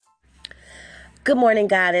Good morning,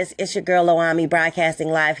 Goddess. It's your girl, Loami, broadcasting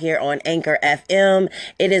live here on Anchor FM.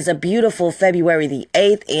 It is a beautiful February the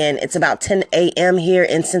 8th, and it's about 10 a.m. here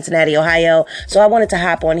in Cincinnati, Ohio. So I wanted to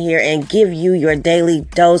hop on here and give you your daily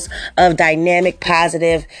dose of dynamic,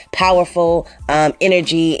 positive, powerful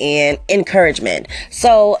energy and encouragement.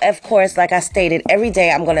 So, of course, like I stated, every day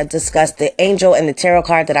I'm going to discuss the angel and the tarot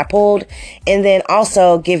card that I pulled, and then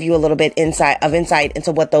also give you a little bit insight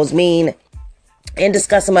into what those mean and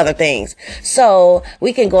discuss some other things. So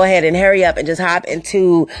we can go ahead and hurry up and just hop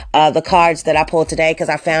into the cards that I pulled today, because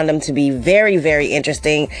I found them to be very, very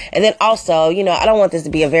interesting. And then also, I don't want this to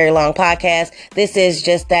be a very long podcast. This is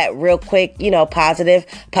just that real quick, positive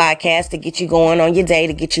podcast to get you going on your day,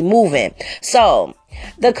 to get you moving. So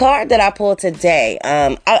the card that I pulled today,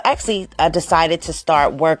 I decided to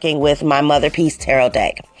start working with my Mother Peace Tarot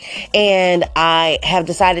deck. And I have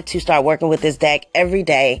decided to start working with this deck every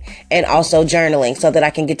day and also journaling so that I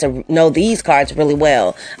can get to know these cards really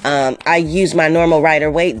well. I use my normal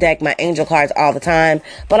Rider-Waite deck, my angel cards, all the time,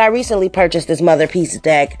 but I recently purchased this Mother Peace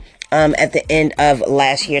deck at the end of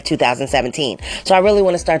last year, 2017. So I really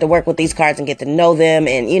want to start to work with these cards and get to know them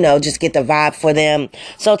and, just get the vibe for them.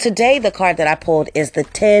 So today, the card that I pulled is the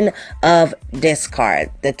 10 of Discard.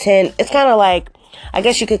 The 10, it's kind of like, I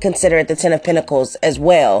guess you could consider it the 10 of Pentacles as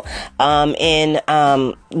well,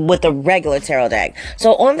 with the regular tarot deck.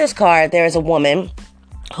 So on this card, there is a woman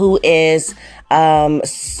who is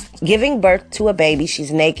giving birth to a baby.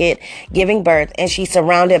 She's naked, giving birth, and she's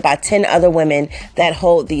surrounded by 10 other women that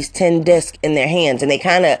hold these 10 discs in their hands, and they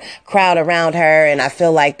kind of crowd around her, and I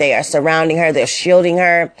feel like they are surrounding her, they're shielding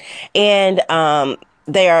her, and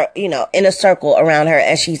they are, in a circle around her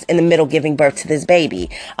as she's in the middle giving birth to this baby.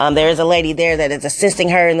 There is a lady there that is assisting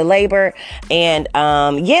her in the labor, and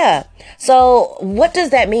yeah. So what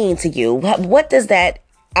does that mean to you? What does that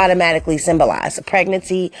automatically symbolize?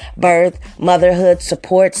 Pregnancy, birth, motherhood,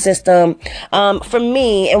 support system. For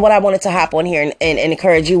me, and what I wanted to hop on here and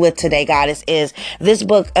encourage you with today, Goddess, is this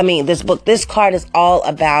card is all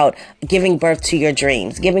about giving birth to your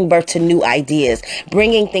dreams, giving birth to new ideas,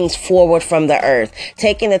 bringing things forward from the earth,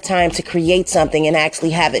 taking the time to create something and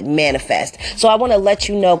actually have it manifest. So I want to let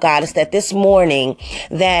you know, Goddess, that this morning,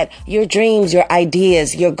 that your dreams, your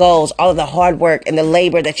ideas, your goals, all of the hard work and the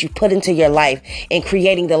labor that you put into your life in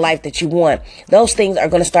creating the life that you want, those things are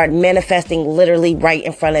going to start manifesting literally right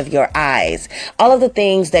in front of your eyes. All of the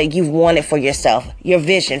things that you've wanted for yourself, your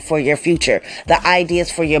vision for your future, the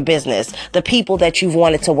ideas for your business, the people that you've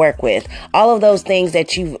wanted to work with, all of those things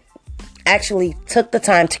that you've actually took the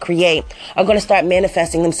time to create are going to start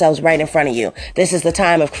manifesting themselves right in front of you. This is the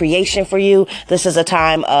time of creation for you. This is a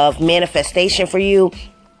time of manifestation for you.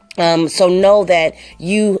 So know that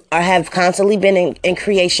you have constantly been in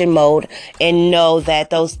creation mode, and know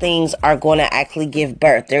that those things are going to actually give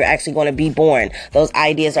birth. They're actually going to be born. Those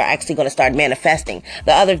ideas are actually going to start manifesting.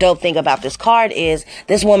 The other dope thing about this card is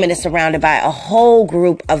this woman is surrounded by a whole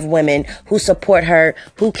group of women who support her,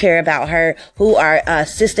 who care about her, who are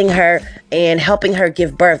assisting her and helping her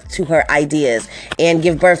give birth to her ideas and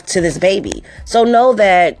give birth to this baby. So know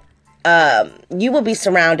that you will be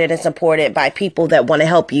surrounded and supported by people that want to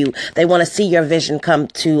help you. They want to see your vision come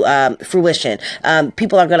to fruition.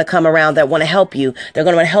 People are going to come around that want to help you. They're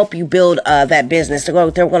going to help you build that business. They're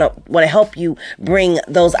going to want to help you bring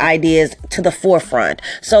those ideas to the forefront.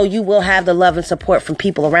 So you will have the love and support from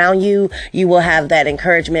people around you. You will have that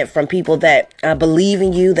encouragement from people that believe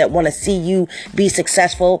in you, that want to see you be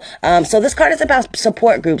successful. So this card is about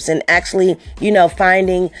support groups and actually,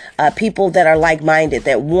 finding people that are like-minded,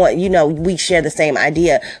 that want, we share the same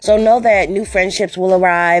idea. So know that new friendships will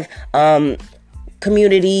arrive.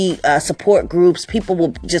 Community support groups, people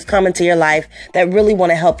will just come into your life that really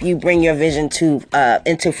want to help you bring your vision to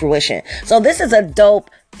into fruition. So this is a dope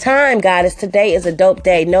time, Goddess. Today is a dope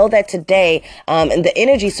day. Know that today, and the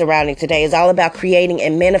energy surrounding today is all about creating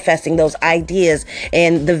and manifesting those ideas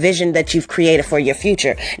and the vision that you've created for your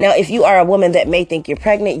future. Now, if you are a woman that may think you're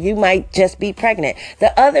pregnant, you might just be pregnant.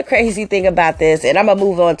 The other crazy thing about this, and I'm gonna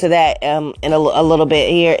move on to that in a little bit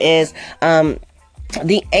here, is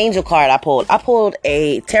the angel card I pulled. I pulled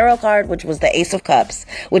a tarot card, which was the Ace of Cups,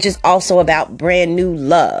 which is also about brand new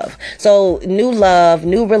love. So new love,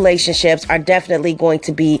 new relationships are definitely going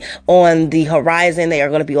to be on the horizon. They are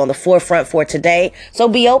going to be on the forefront for today. So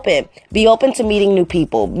be open. Be open to meeting new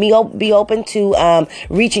people. Be open to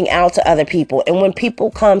reaching out to other people. And when people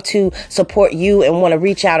come to support you and want to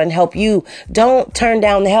reach out and help you, don't turn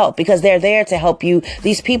down the help, because they're there to help you.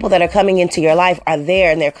 These people that are coming into your life are there,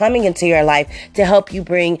 and they're coming into your life to help you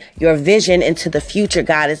bring your vision into the future,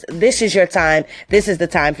 Goddess. This is your time. This is the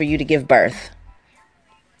time for you to give birth.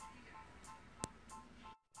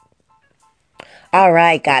 All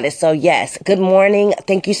right, Goddess. So yes, good morning.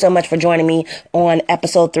 Thank you so much for joining me on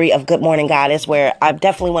episode 3 of Good Morning Goddess, where I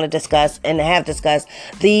definitely want to discuss and have discussed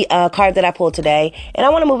the card that I pulled today. And I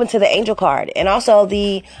want to move into the angel card and also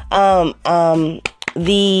the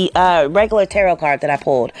regular tarot card that I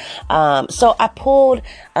pulled. So I pulled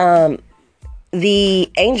the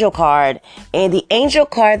angel card, and the angel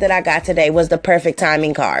card that I got today was the perfect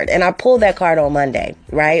timing card, and I pulled that card on Monday,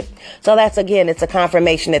 right? So that's, again, it's a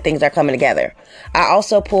confirmation that things are coming together. I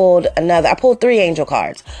pulled 3 angel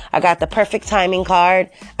cards. I got the perfect timing card.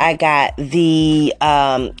 I got the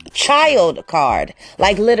child card.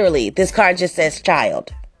 Like, literally, this card just says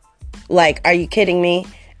child. Like, are you kidding me?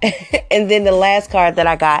 And then the last card that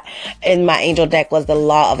I got in my angel deck was the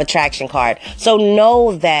law of attraction card. So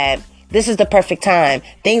know that this is the perfect time.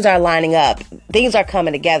 Things are lining up. Things are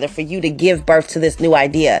coming together for you to give birth to this new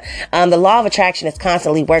idea. The law of attraction is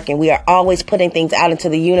constantly working. We are always putting things out into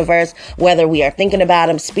the universe, whether we are thinking about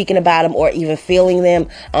them, speaking about them, or even feeling them.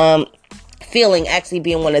 Feeling actually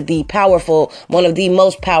being one of the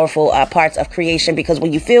most powerful parts of creation, because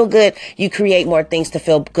when you feel good, you create more things to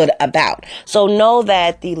feel good about. So know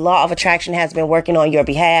that the law of attraction has been working on your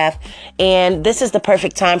behalf, and this is the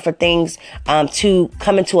perfect time for things to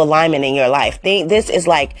come into alignment in your life. This is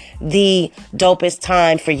like the dopest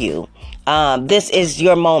time for you. This is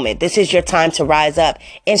your moment. This is your time to rise up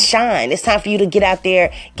and shine. It's time for you to get out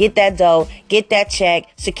there, get that dough, get that check,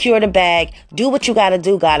 secure the bag, do what you got to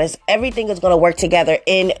do, Goddess. Everything is going to work together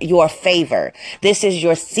in your favor. This is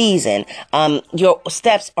your season. Your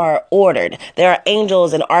steps are ordered. There are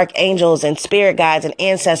angels and archangels and spirit guides and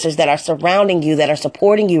ancestors that are surrounding you, that are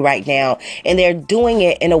supporting you right now, and they're doing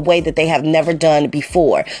it in a way that they have never done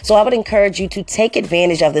before. So I would encourage you to take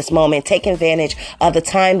advantage of this moment, take advantage of the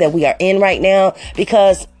time that we are in right now,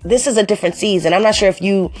 because this is a different season. I'm not sure if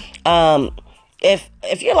you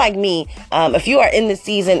if you're like me, if you are in this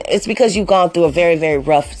season, it's because you've gone through a very, very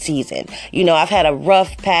rough season. You know, I've had a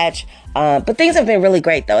rough patch, but things have been really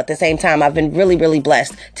great though. At the same time, I've been really, really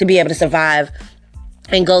blessed to be able to survive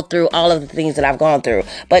and go through all of the things that I've gone through.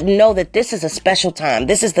 But know that this is a special time.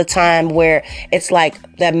 This is the time where it's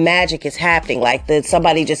like that magic is happening. Like that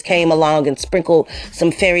somebody just came along and sprinkled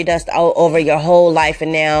some fairy dust all over your whole life,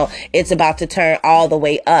 and now it's about to turn all the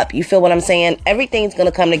way up. You feel what I'm saying? Everything's going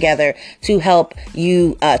to come together to help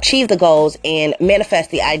you achieve the goals and manifest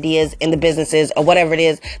the ideas in the businesses or whatever it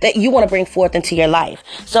is that you want to bring forth into your life.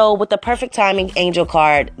 So with the perfect timing angel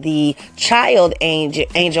card, the child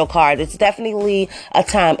angel card, it's definitely a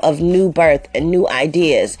time of new birth and new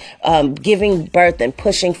ideas, giving birth and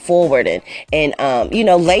pushing forward and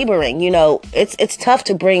laboring. It's tough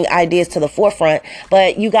to bring ideas to the forefront,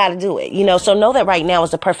 but you got to do it, so know that right now is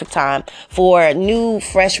the perfect time for new,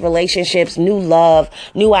 fresh relationships, new love,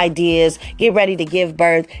 new ideas. Get ready to give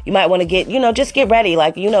birth. You might want to just get ready.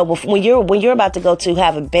 Like, when you're about to go to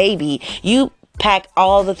have a baby, you pack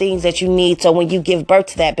all the things that you need, so when you give birth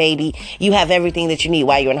to that baby, you have everything that you need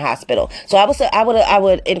while you're in the hospital. So I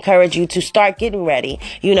would encourage you to start getting ready.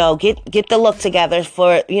 Get the look together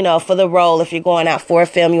for the role. If you're going out for a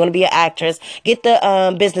film, you want to be an actress, get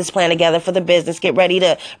the business plan together for the business. Get ready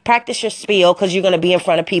to practice your spiel, because you're going to be in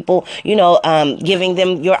front of people, giving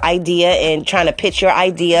them your idea and trying to pitch your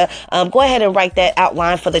idea. Go ahead and write that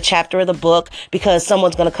outline for the chapter of the book, because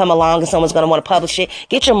someone's going to come along and someone's going to want to publish it.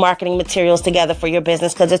 Get your marketing materials together for your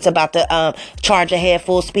business, because it's about to charge ahead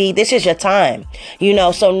full speed. This is your time,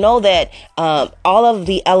 so know that all of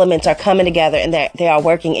the elements are coming together and that they are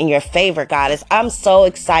working in your favor, Goddess. I'm so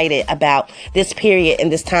excited about this period and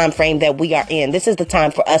this time frame that we are in. This is the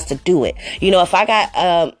time for us to do it.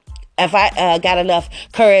 If I got enough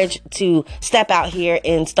courage to step out here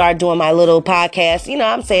and start doing my little podcast,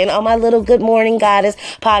 I'm saying, oh, my little Good Morning Goddess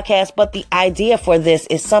podcast. But the idea for this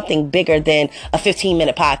is something bigger than a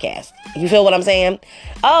 15-minute podcast. You feel what I'm saying?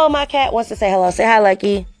 Oh, my cat wants to say hello. Say hi,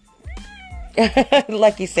 Lucky.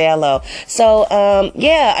 Lucky, say hello. So,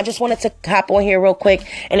 I just wanted to hop on here real quick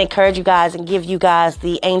and encourage you guys and give you guys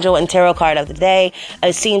the angel and tarot card of the day.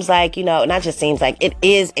 It seems like, not just seems like, it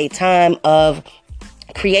is a time of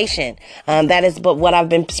creation. That is but what I've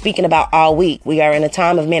been speaking about all week. We are in a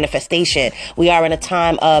time of manifestation. We are in a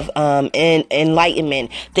time of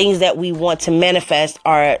enlightenment. Things that we want to manifest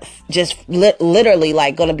are just literally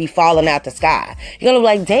like going to be falling out the sky. You're going to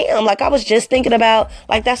be like, damn, like I was just thinking about,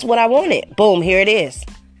 like, that's what I wanted. Boom, here it is.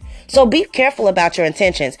 So be careful about your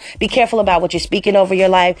intentions. Be careful about what you're speaking over your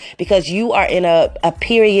life, because you are in a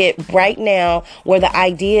period right now where the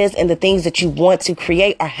ideas and the things that you want to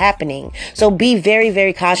create are happening. So be very,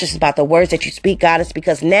 very cautious about the words that you speak, Goddess,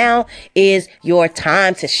 because now is your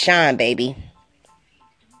time to shine, baby.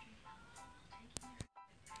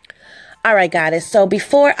 All right, goddess. So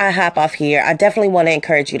before I hop off here, I definitely want to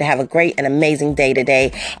encourage you to have a great and amazing day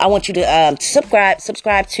today. I want you to subscribe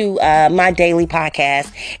to my daily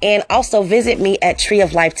podcast, and also visit me at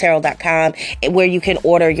treeoflifetarot.com, where you can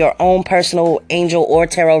order your own personal angel or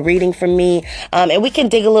tarot reading from me, and we can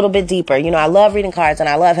dig a little bit deeper. You know, I love reading cards and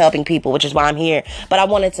I love helping people, which is why I'm here. But I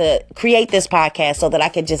wanted to create this podcast so that I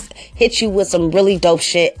could just hit you with some really dope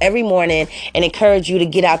shit every morning and encourage you to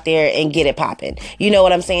get out there and get it popping. You know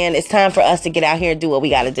what I'm saying? It's time for us to get out here and do what we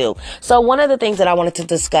got to do. So one of the things that I wanted to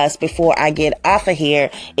discuss before I get off of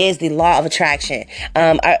here is the law of attraction.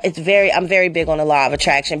 I'm very big on the law of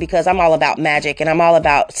attraction because I'm all about magic and I'm all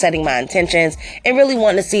about setting my intentions and really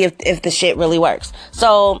wanting to see if the shit really works.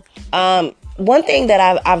 So, one thing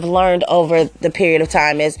that I've learned over the period of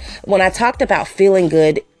time is when I talked about feeling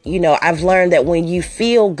good, you know, I've learned that when you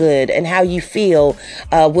feel good and how you feel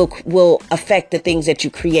will affect the things that you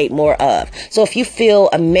create more of. So if you feel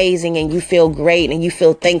amazing and you feel great and you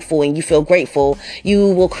feel thankful and you feel grateful, you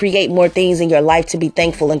will create more things in your life to be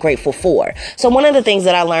thankful and grateful for. So one of the things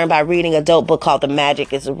that I learned by reading a dope book called The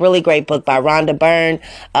Magic, is a really great book by Rhonda Byrne.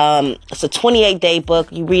 It's a 28-day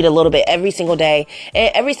book. You read a little bit every single day, and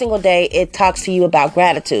every single day it talks to you about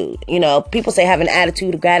gratitude. You know, people say have an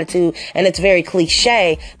attitude of gratitude, and it's very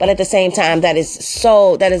cliche. But at the same time, that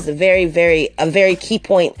is a very key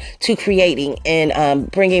point to creating and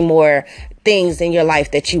bringing more things in your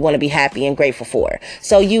life that you want to be happy and grateful for.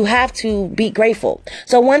 So you have to be grateful.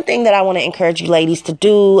 So one thing that I want to encourage you ladies to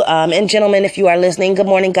do, and gentlemen, if you are listening, good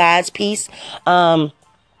morning, God's peace.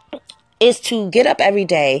 Is to get up every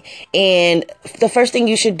day, and the first thing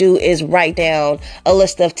you should do is write down a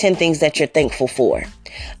list of 10 things that you're thankful for.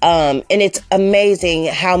 And it's amazing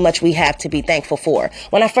how much we have to be thankful for.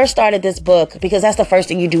 When I first started this book, because that's the first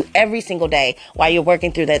thing you do every single day while you're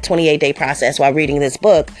working through that 28-day process while reading this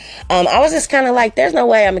book, I was just kind of like, there's no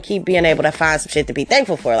way I'm gonna keep being able to find some shit to be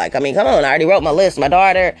thankful for. Like, I mean, come on, I already wrote my list, my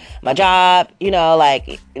daughter, my job,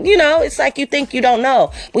 it's like you think you don't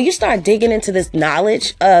know. When you start digging into this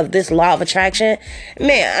knowledge of this law of attraction,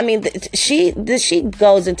 man, I mean, she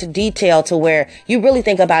goes into detail to where you really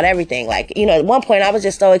think about everything. Like, you know, at one point I was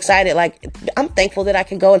just so excited. Like, I'm thankful that I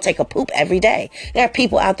can go and take a poop every day. There are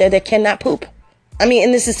people out there that cannot poop. I mean,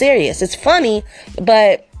 and this is serious. It's funny,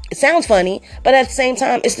 but it sounds funny, but at the same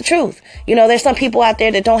time, it's the truth. You know, there's some people out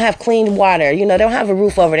there that don't have clean water. You know, they don't have a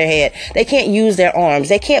roof over their head. They can't use their arms.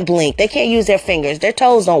 They can't blink. They can't use their fingers. Their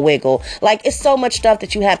toes don't wiggle. Like, it's so much stuff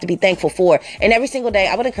that you have to be thankful for. And every single day,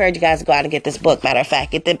 I would encourage you guys to go out and get this book. Matter of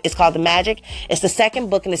fact, it's called The Magic. It's the second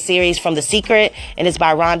book in the series from The Secret, and it's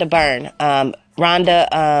by Rhonda Byrne.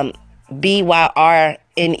 Rhonda, Byrne,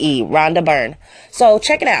 Rhonda Byrne. So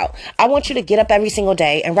check it out. I want you to get up every single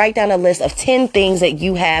day and write down a list of 10 things that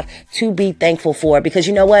you have to be thankful for, because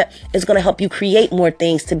you know what? It's going to help you create more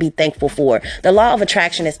things to be thankful for. The law of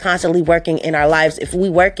attraction is constantly working in our lives if we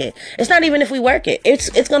work it. It's not even if we work it.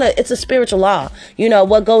 It's a spiritual law. You know,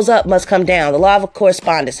 what goes up must come down. The law of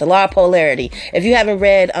correspondence, the law of polarity. If you haven't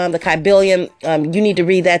read the Kybalion, you need to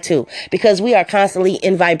read that too, because we are constantly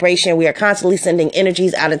in vibration. We are constantly sending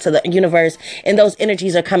energies out into the universe, and those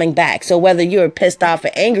energies are coming back. So whether you're pissed off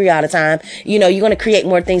and angry all the time, you know, you're going to create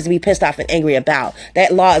more things to be pissed off and angry about.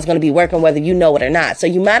 That law is going to be working whether you know it or not. So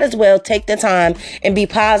you might as well take the time and be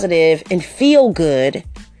positive and feel good,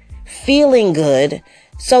 feeling good,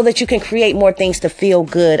 so that you can create more things to feel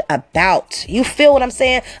good about. You feel what I'm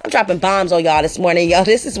saying? I'm dropping bombs on y'all this morning. Y'all,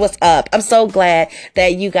 this is what's up. I'm so glad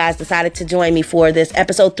that you guys decided to join me for this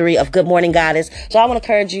episode 3 of Good Morning Goddess. So I want to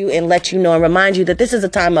encourage you and let you know and remind you that this is a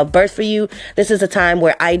time of birth for you. This is a time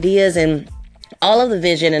where ideas and all of the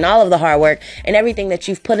vision and all of the hard work and everything that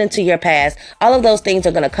you've put into your past, all of those things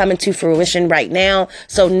are going to come into fruition right now.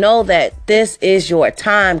 So know that this is your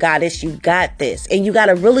time, Goddess. You got this. And you got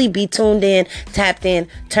to really be tuned in, tapped in,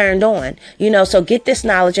 turned on. You know, so get this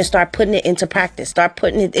knowledge and start putting it into practice. Start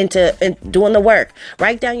putting it into doing the work.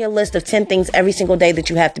 Write down your list of 10 things every single day that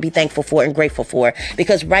you have to be thankful for and grateful for.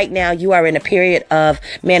 Because right now you are in a period of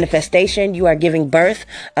manifestation. You are giving birth.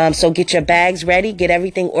 So get your bags ready. Get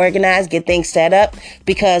everything organized. Get things set up,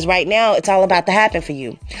 because right now it's all about to happen for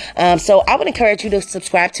you. So I would encourage you to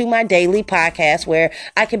subscribe to my daily podcast, where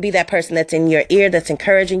I can be that person that's in your ear, that's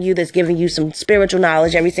encouraging you, that's giving you some spiritual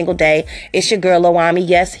knowledge every single day. It's your girl Loami.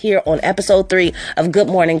 Yes, here on episode 3 of Good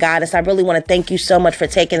Morning Goddess. I really want to thank you so much for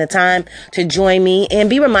taking the time to join me, and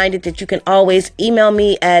be reminded that you can always email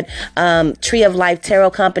me at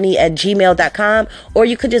treeoflifetarotcompany@gmail.com, or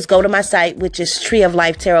you could just go to my site, which is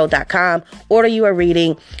treeoflifetarot.com. Order you a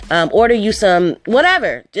reading, order you some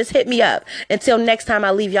whatever. Just hit me up. Until next time,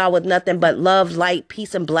 I leave y'all with nothing but love, light,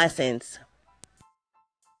 peace, and blessings.